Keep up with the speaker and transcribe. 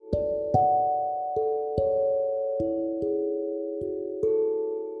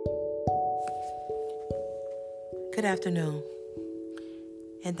Good afternoon,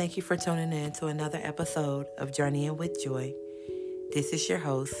 and thank you for tuning in to another episode of Journeying with Joy. This is your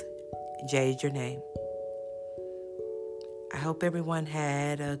host, Jade Your Name. I hope everyone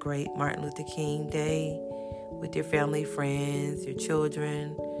had a great Martin Luther King Day with your family, friends, your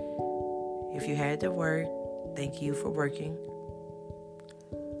children. If you had to work, thank you for working.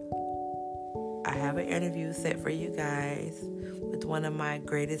 I have an interview set for you guys with one of my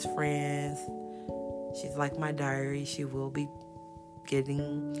greatest friends. She's like my diary. We will be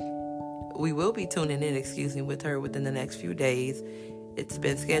tuning in, with her within the next few days. It's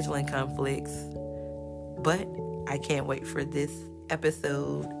been scheduling conflicts, but I can't wait for this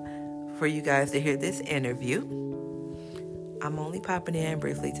episode for you guys to hear this interview. I'm only popping in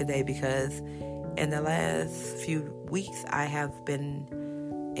briefly today because in the last few weeks, I have been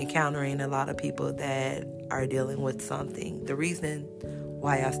encountering a lot of people that are dealing with something. The reason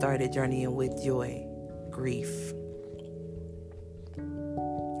why I started Journeying with Joy, grief.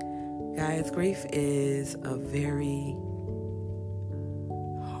 Guys, grief is a very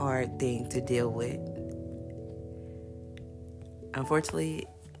hard thing to deal with. Unfortunately,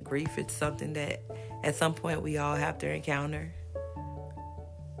 grief is something that at some point we all have to encounter.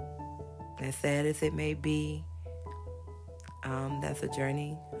 As sad as it may be, that's a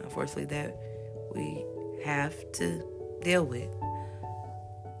journey, unfortunately, that we have to deal with.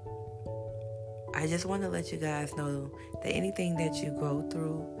 I just want to let you guys know that anything that you go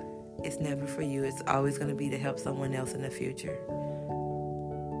through is never for you. It's always going to be to help someone else in the future.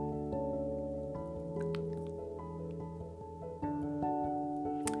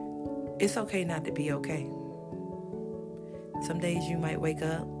 It's okay not to be okay. Some days you might wake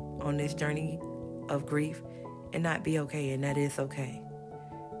up on this journey of grief and not be okay, and that is okay.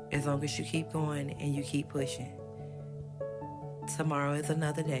 As long as you keep going and you keep pushing. Tomorrow is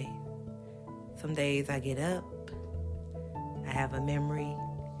another day. Some days I get up, I have a memory,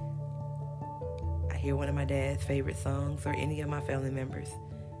 I hear one of my dad's favorite songs or any of my family members.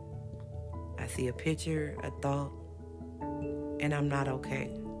 I see a picture, a thought, and I'm not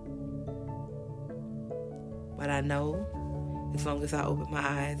okay. But I know as long as I open my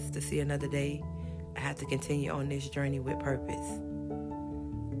eyes to see another day, I have to continue on this journey with purpose.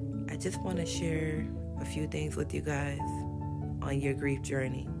 I just want to share a few things with you guys on your grief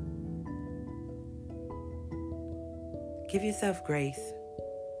journey. Give yourself grace.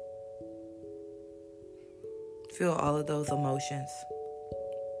 Feel all of those emotions.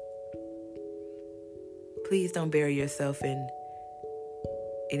 Please don't bury yourself in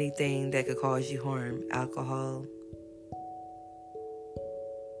anything that could cause you harm. Alcohol,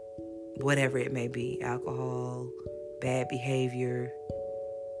 whatever it may be. Alcohol, bad behavior,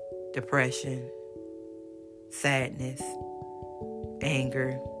 depression, sadness,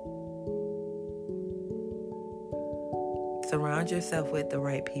 anger. Surround yourself with the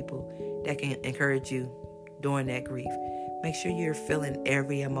right people that can encourage you during that grief. Make sure you're feeling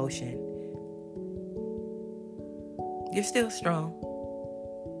every emotion. You're still strong.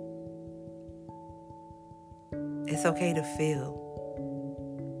 It's okay to feel.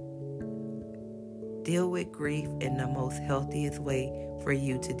 Deal with grief in the most healthiest way for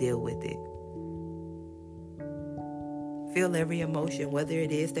you to deal with it. Feel every emotion, whether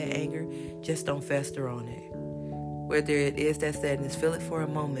it is that anger, just don't fester on it. Whether it is that sadness, feel it for a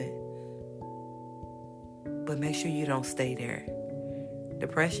moment. But make sure you don't stay there.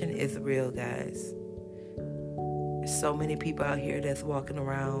 Depression is real, guys. There's so many people out here that's walking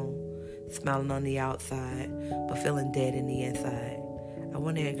around, smiling on the outside, but feeling dead in the inside. I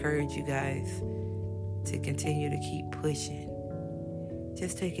want to encourage you guys to continue to keep pushing.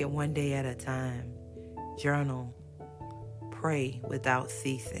 Just take it one day at a time. Journal. Pray without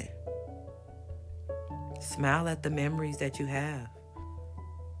ceasing. Smile at the memories that you have.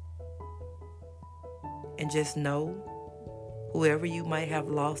 And just know, whoever you might have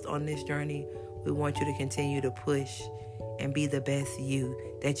lost on this journey, we want you to continue to push and be the best you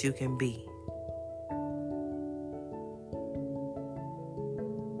that you can be.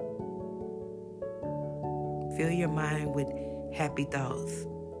 Fill your mind with happy thoughts.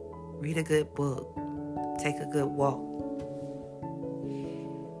 Read a good book. Take a good walk.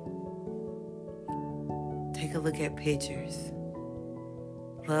 Take a look at pictures.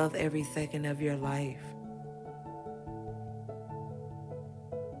 Love every second of your life.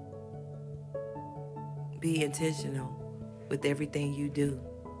 Be intentional with everything you do.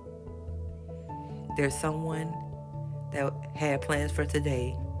 There's someone that had plans for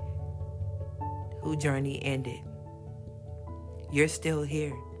today whose journey ended. You're still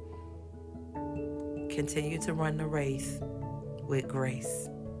here. Continue to run the race with grace.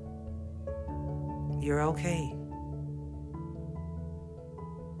 You're okay.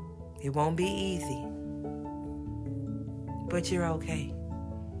 It won't be easy, but you're okay.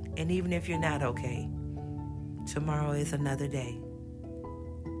 And even if you're not okay, tomorrow is another day.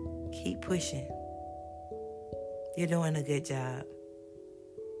 Keep pushing. You're doing a good job.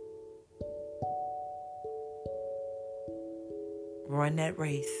 Run that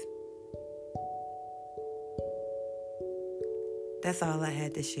race. That's all I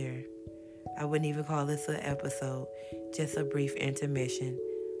had to share. I wouldn't even call this an episode, just a brief intermission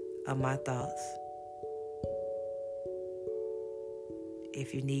of my thoughts.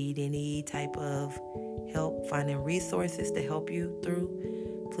 If you need any type of help finding resources to help you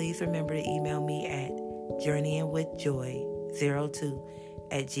through, please remember to email me at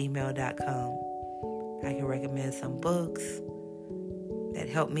journeyingwithjoy02@gmail.com. I can recommend some books that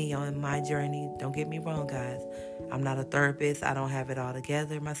helped me on my journey. Don't get me wrong, guys. I'm not a therapist. I don't have it all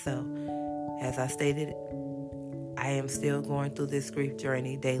together myself. As I stated, I am still going through this grief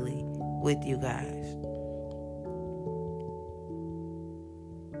journey daily with you guys.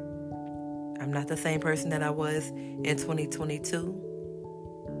 I'm not the same person that I was in 2022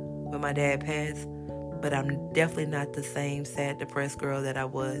 when my dad passed, but I'm definitely not the same sad, depressed girl that I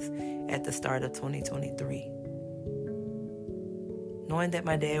was at the start of 2023. Knowing that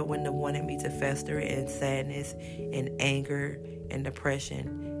my dad wouldn't have wanted me to fester in sadness and anger and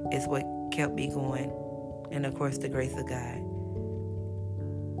depression is what kept me going. And of course, the grace of God.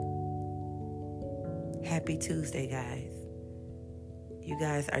 Happy Tuesday, guys. You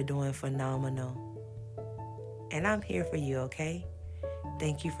guys are doing phenomenal. And I'm here for you, okay?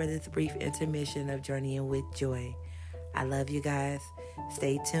 Thank you for this brief intermission of Journeying with Joy. I love you guys.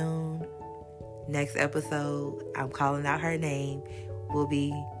 Stay tuned. Next episode, I'm calling out her name, will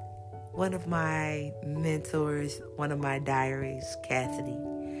be one of my mentors, one of my diaries, Cassidy.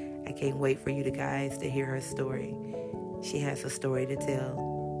 I can't wait for you guys to hear her story. She has a story to tell.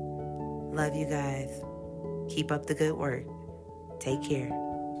 Love you guys. Keep up the good work. Take care.